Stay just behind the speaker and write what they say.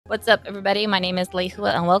What's up, everybody? My name is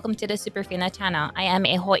Lehua, and welcome to the Superfina Channel. I am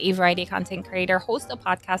a Hawaii variety content creator, host of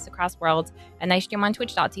podcasts across worlds, and I stream on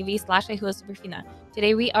twitch.tv/LehuaSuperfina.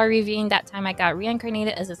 Today, we are reviewing That Time I Got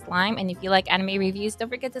Reincarnated as a Slime, and if you like anime reviews, don't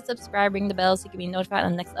forget to subscribe, ring the bell so you can be notified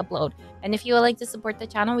on the next upload. And if you would like to support the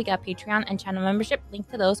channel, we got Patreon and channel membership.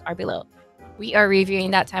 Link to those are below. We are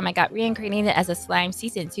reviewing That Time I Got Reincarnated as a Slime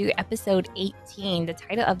Season 2, Episode 18. The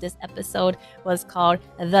title of this episode was called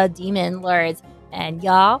The Demon Lords. And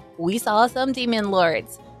y'all, we saw some Demon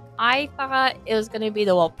Lords. I thought it was going to be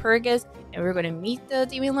the Walpurgis and we are going to meet the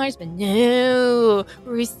Demon Lords, but no,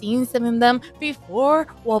 we're seeing some of them before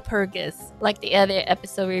Walpurgis. Like the other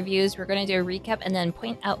episode reviews, we're going to do a recap and then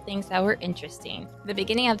point out things that were interesting. The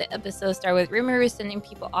beginning of the episode started with rimuru sending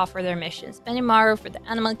people off for their missions. Benimaru for the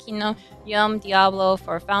Animal Kingdom, Yum, Diablo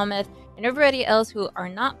for Falmouth, and everybody else who are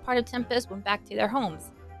not part of Tempest went back to their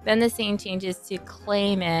homes. Then the scene changes to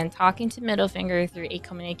Clayman talking to Middlefinger through a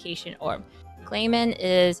communication orb. Clayman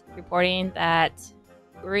is reporting that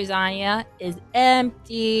Urizania is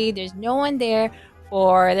empty. There's no one there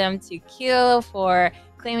for them to kill, for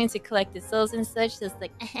Clayman to collect the souls and such. So it's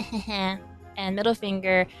like, and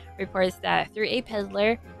Middlefinger reports that through a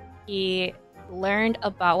peddler, he learned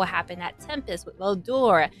about what happened at Tempest with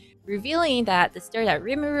Veldora, revealing that the story that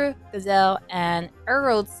Rimuru, Gazelle, and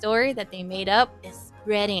Earl's story that they made up is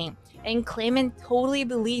spreading. And Clayman totally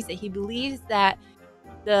believes it. He believes that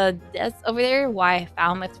the deaths over there, why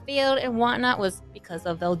Falmouth failed and whatnot, was because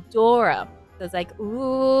of Veldora. So it's like,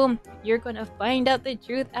 ooh, you're gonna find out the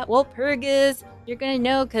truth at Walpurgis. You're gonna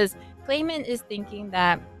know, because Clayman is thinking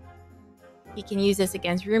that he can use this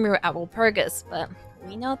against Rimuru at Walpurgis, but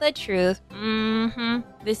we know the truth.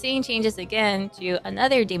 The scene changes again to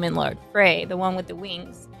another demon lord, Frey, the one with the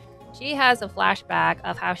wings. She has a flashback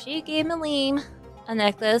of how she gave Milim a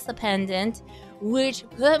necklace, a pendant, which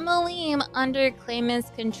put Milim under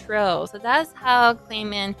Clayman's control. So that's how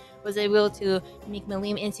Clayman was able to make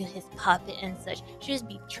Milim into his puppet and such. She was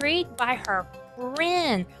betrayed by her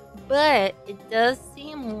friend, but it does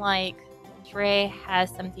seem like Frey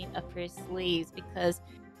has something up her sleeves, because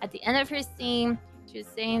at the end of her scene, she was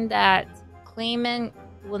saying that Clayman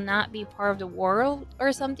will not be part of the world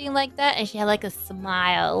or something like that, and she had like a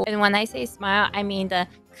smile. And when I say smile, I mean the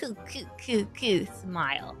coo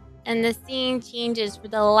smile. And the scene changes for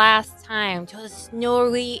the last time to a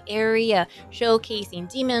snowy area showcasing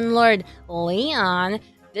Demon Lord Leon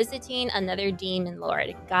visiting another Demon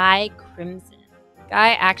Lord, Guy Crimson.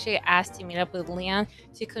 Guy actually asked to meet up with Leon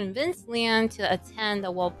to convince Leon to attend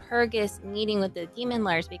the Walpurgis meeting with the Demon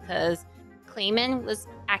Lords, because Clayman was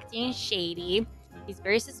acting shady. He's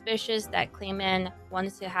very suspicious that Clayman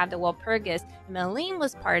wanted to have the Walpurgis. Milim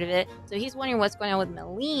was part of it, so he's wondering what's going on with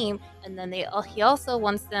Milim. And then he also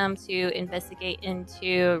wants them to investigate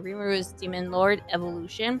into Rimuru's Demon Lord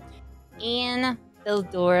evolution and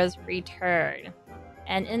Veldora's return.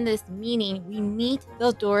 And in this meeting, we meet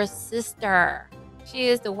Veldora's sister. She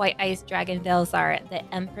is the White Ice Dragon Velzar, the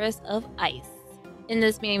Empress of Ice. In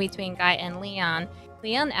this meeting between Guy and Leon,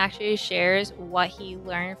 Leon actually shares what he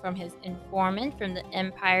learned from his informant from the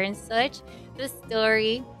Empire and such. The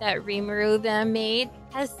story that Rimuru them made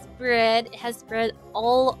has spread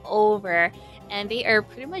all over, and they are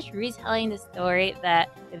pretty much retelling the story that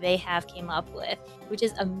they have came up with, which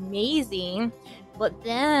is amazing. But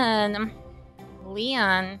then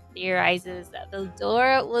Leon theorizes that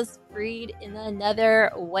Veldora was freed in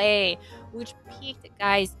another way, which piqued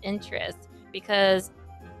Guy's interest, because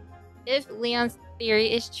if Leon's theory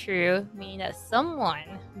is true, meaning that someone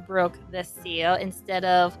broke the seal instead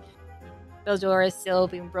of Veldora's seal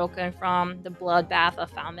being broken from the bloodbath of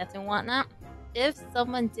Falmouth and whatnot, if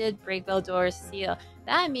someone did break Veldora's seal,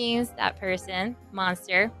 that means that person,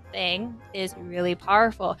 monster, thing, is really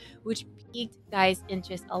powerful, which piqued Guy's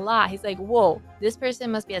interest a lot. He's like, whoa, this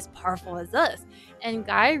person must be as powerful as us. And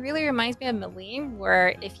Guy really reminds me of Milim,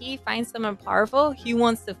 where if he finds someone powerful, he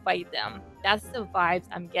wants to fight them. That's the vibes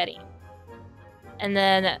I'm getting. And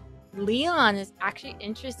then Leon is actually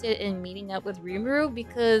interested in meeting up with Rimuru,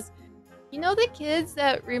 because you know the kids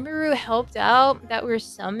that Rimuru helped out that were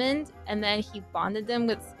summoned and then he bonded them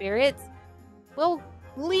with spirits? Well,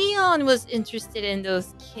 Leon was interested in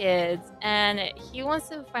those kids and he wants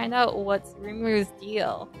to find out what's Rimuru's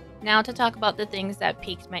deal. Now to talk about the things that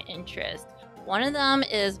piqued my interest. One of them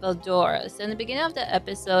is Veldora. So in the beginning of the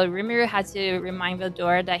episode, Rimuru had to remind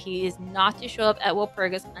Veldora that he is not to show up at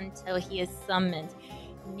Walpurgis until he is summoned.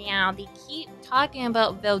 Now they keep talking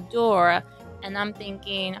about Veldora, and I'm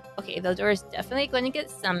thinking, okay, Veldora is definitely going to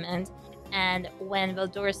get summoned. And when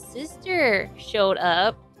Veldora's sister showed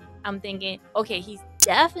up, I'm thinking, okay, he's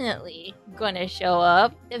definitely going to show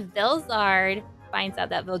up. The Velzard finds out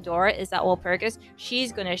that Veldora is at Walpurgis,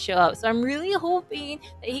 she's gonna show up. So I'm really hoping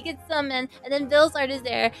that he gets summoned, and then Veldora is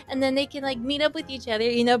there, and then they can like meet up with each other,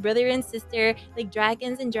 you know, brother and sister, like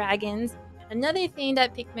dragons and dragons. Another thing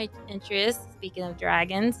that piqued my interest, speaking of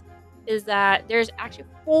dragons, is that there's actually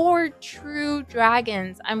 4 true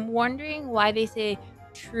dragons. I'm wondering why they say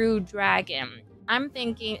true dragon. I'm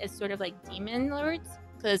thinking it's sort of like demon lords,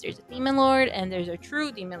 because there's a demon lord and there's a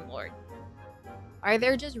true demon lord. Are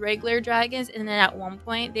there just regular dragons and then at one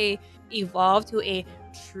point they evolve to a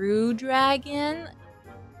true dragon?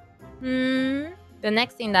 The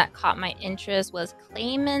next thing that caught my interest was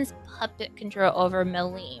Clayman's puppet control over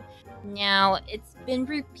Milim. Now, it's been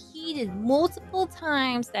repeated multiple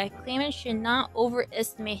times that Clayman should not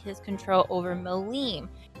overestimate his control over Milim.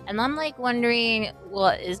 And I'm like wondering, well,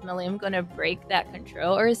 is Milim gonna break that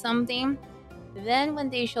control or something? Then when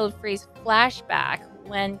they showed Frey's flashback,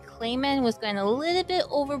 when Clayman was going a little bit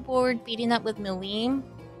overboard beating up with Milim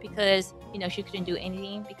because, you know, she couldn't do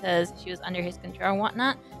anything because she was under his control and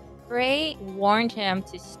whatnot, Frey warned him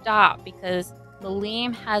to stop because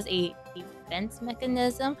Milim has a defense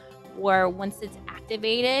mechanism where once it's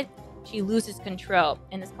activated, she loses control,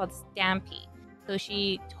 and it's called Stampede. So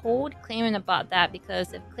she told Clayman about that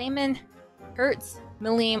because if Clayman hurts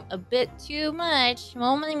Milim a bit too much,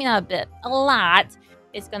 well, maybe not a bit, a lot,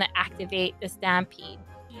 it's gonna activate the Stampede.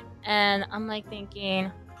 And I'm like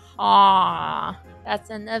thinking, that's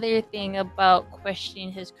another thing about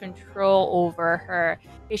questioning his control over her.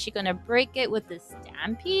 Is she gonna break it with the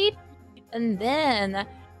Stampede? And then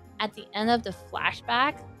at the end of the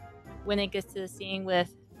flashback, when it gets to the scene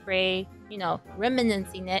with Frey, you know,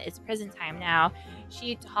 reminiscing it, it's present time now,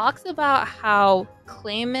 she talks about how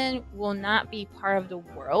Clayman will not be part of the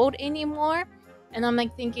world anymore. And I'm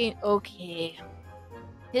like thinking, okay,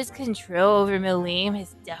 his control over Milim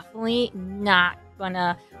is definitely not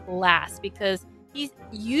gonna last because he's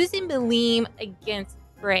using Milim against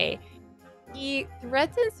Frey. He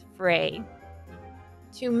threatens Frey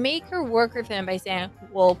to make her work with him by saying,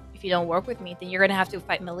 well, if you don't work with me, then you're gonna have to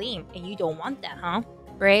fight Milim, and you don't want that, huh?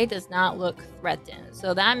 Frey does not look threatened,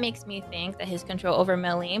 so that makes me think that his control over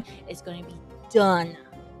Milim is going to be done.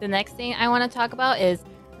 The next thing I want to talk about is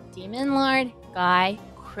Demon Lord Guy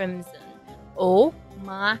Crimson. Oh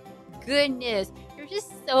my goodness, there's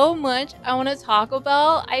just so much I want to talk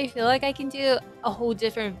about. I feel like I can do a whole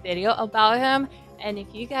different video about him, and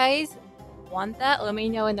if you guys want that, let me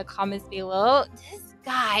know in the comments below. This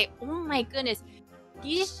guy, oh my goodness,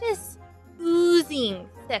 he's just oozing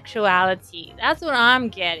sexuality. That's what I'm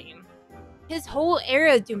getting. His whole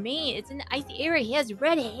area domain, it's in the icy area. He has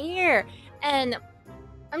red hair, and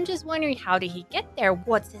I'm just wondering, how did he get there?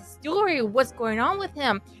 What's his story? What's going on with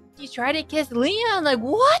him? He tried to kiss Leon. Like,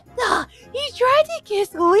 what the? He tried to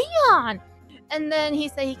kiss Leon, and then he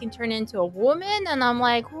said he can turn into a woman, and I'm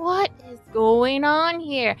like, what is going on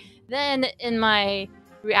here? Then in my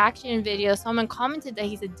reaction video, someone commented that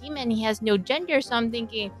he's a demon. He has no gender, so I'm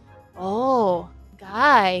thinking, oh,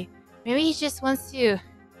 Guy, maybe he just wants to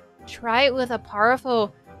try it with a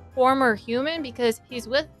powerful former human because he's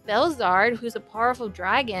with Veldora, who's a powerful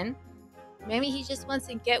dragon. Maybe he just wants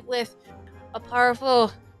to get with a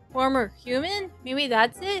powerful former human. Maybe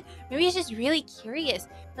that's it. Maybe he's just really curious.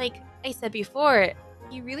 Like I said before,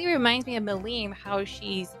 he really reminds me of Milim, how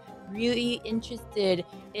she's really interested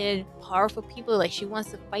in powerful people. Like she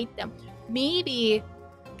wants to fight them. Maybe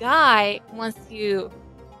Guy wants to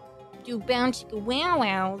do bounce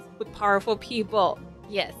wow-wows with powerful people.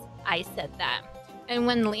 Yes, I said that. And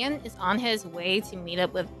when Leon is on his way to meet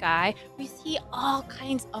up with Guy, we see all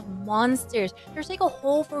kinds of monsters. There's like a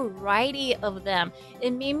whole variety of them. It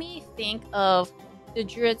made me think of the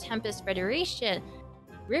Druid Tempest Federation.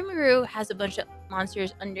 Rimuru has a bunch of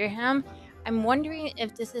monsters under him. I'm wondering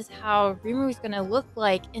if this is how Rimuru is going to look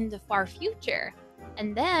like in the far future.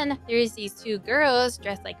 And then there's these 2 girls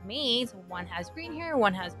dressed like maids. One has green hair,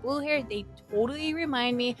 one has blue hair. They totally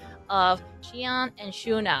remind me of Shion and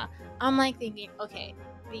Shuna. I'm like thinking, okay,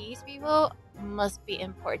 these people must be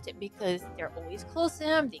important because they're always close to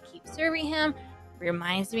him. They keep serving him.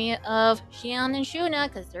 Reminds me of Shion and Shuna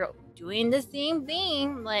because they're doing the same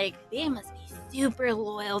thing. Like, they must be super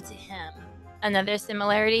loyal to him. Another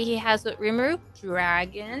similarity he has with Rimuru,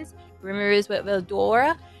 dragons. Rimuru is with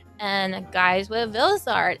Veldora, and Guy's with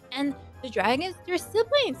Veldora. And the dragons, they're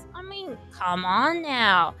siblings. I mean, come on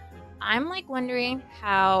now. I'm like wondering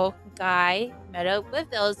how Guy met up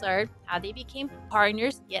with Veldora, how they became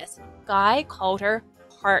partners. Yes, Guy called her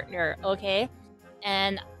partner, okay?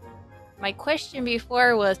 And my question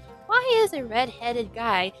before was, why is a red-headed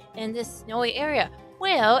guy in this snowy area?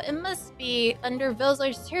 Well, it must be under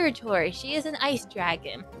Veldor's territory. She is an ice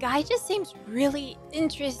dragon. Guy just seems really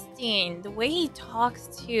interesting. The way he talks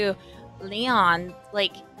to Leon,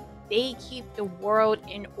 like they keep the world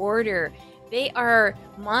in order. They are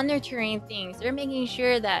monitoring things. They're making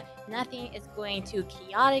sure that nothing is going too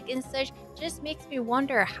chaotic and such. Just makes me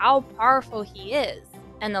wonder how powerful he is.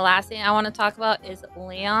 And the last thing I want to talk about is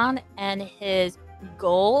Leon and his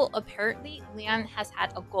goal. Apparently, Leon has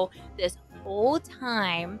had a goal this whole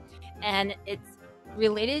time, and it's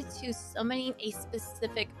related to summoning a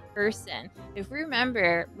specific person. If we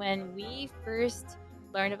remember, when we first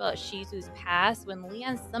learned about Shizu's past, when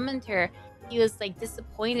Leon summoned her, he was like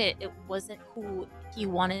disappointed it wasn't who he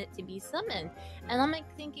wanted it to be summoned. And I'm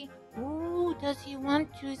like thinking, who does he want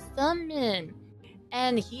to summon?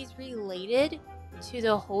 And he's related to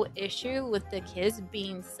the whole issue with the kids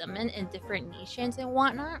being summoned in different nations and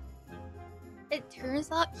whatnot. It turns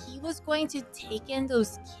out he was going to take in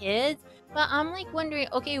those kids, but I'm like wondering,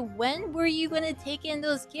 okay, when were you going to take in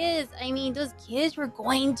those kids? I mean, those kids were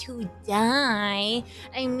going to die.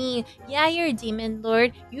 I mean, yeah, you're a demon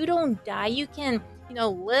lord. You don't die. You can,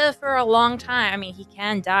 live for a long time. I mean, he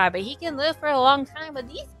can die, but he can live for a long time. But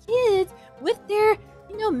these kids, with their,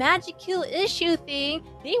 magic kill issue thing,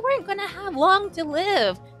 they weren't going to have long to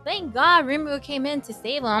live. Thank God rimuru came in to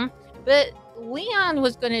save them, but Leon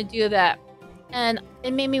was going to do that. And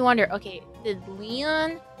it made me wonder, okay, did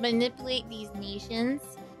Leon manipulate these nations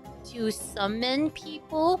to summon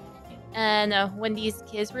people? And when these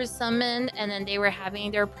kids were summoned and then they were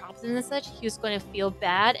having their problems and such, he was going to feel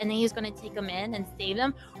bad and then he was going to take them in and save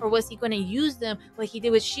them? Or was he going to use them like he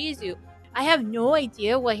did with Shizu? I have no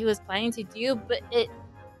idea what he was planning to do, but it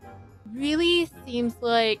really seems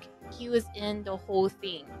like he was in the whole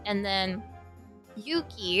thing. And then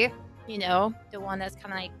Yuki, the one that's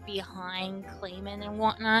kind of like behind Clayman and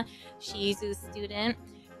whatnot, Shizu's student.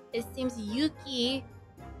 It seems Yuki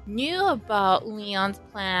knew about Leon's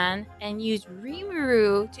plan and used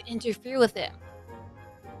rimuru to interfere with it.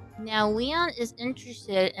 Now Leon is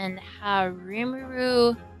interested in how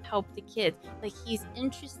rimuru helped the kids. Like, he's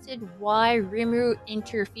interested why rimuru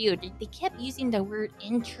interfered. They kept using the word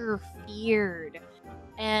interfered.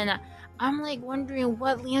 And I'm like wondering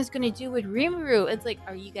what Leon's gonna do with rimuru. It's like,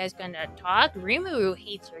 are you guys gonna talk? Rimuru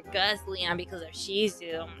hates your guts, Leon, because of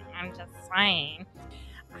Shizu. I'm just saying.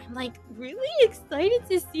 I'm like really excited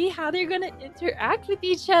to see how they're gonna interact with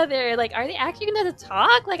each other. Like, are they actually gonna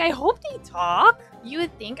talk? Like, I hope they talk. You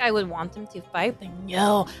would think I would want them to fight, but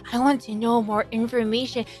no, I want to know more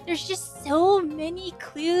information. There's just so many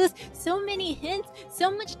clues, so many hints,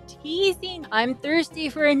 so much teasing. I'm thirsty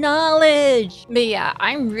for knowledge. But yeah,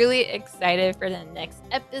 I'm really excited for the next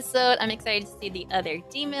episode. I'm excited to see the other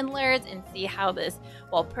demon lords and see how this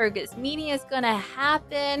Walpurgis meeting is gonna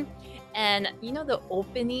happen. And the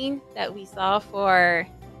opening that we saw for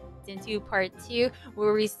Tensei Part 2,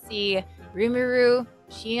 where we see Rimuru,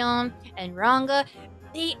 Shion, and Ranga,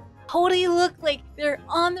 they totally look like they're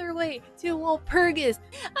on their way to Walpurgis.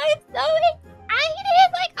 I'm so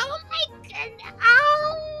excited! Like, oh my goodness!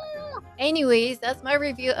 Oh! Anyways, that's my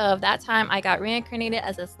review of That Time I Got Reincarnated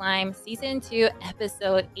as a Slime Season 2,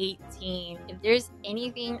 Episode 18. If there's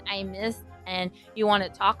anything I missed and you want to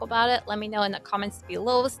talk about it, let me know in the comments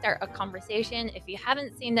below. Start a conversation. If you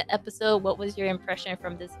haven't seen the episode, what was your impression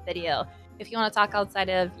from this video? If you want to talk outside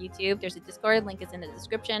of YouTube, there's a Discord, link is in the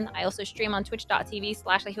description. I also stream on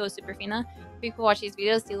twitch.tv/Superfina. If people watch these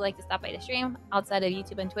videos, do like to stop by the stream. Outside of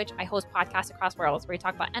YouTube and Twitch, I host podcasts across worlds where we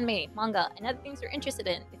talk about anime, manga, and other things you're interested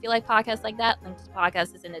in. If you like podcasts like that, link to the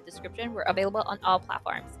podcast is in the description. We're available on all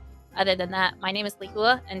platforms. Other than that, my name is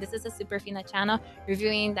Lehua, and this is the Superfina Channel,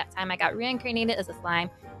 reviewing That Time I Got Reincarnated as a Slime,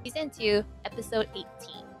 Season 2, Episode 18.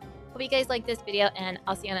 Hope you guys like this video, and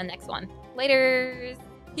I'll see you on the next one. Laters!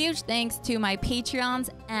 Huge thanks to my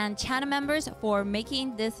Patreons and channel members for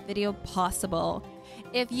making this video possible.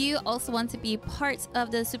 If you also want to be part of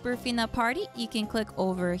the Superfina party, you can click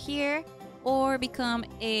over here or become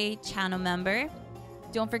a channel member.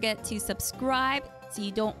 Don't forget to subscribe so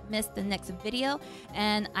you don't miss the next video.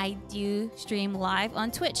 And I do stream live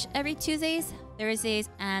on Twitch every Tuesdays, Thursdays,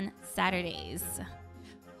 and Saturdays.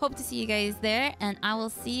 Hope to see you guys there, and I will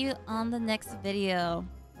see you on the next video.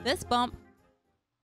 Fist bump!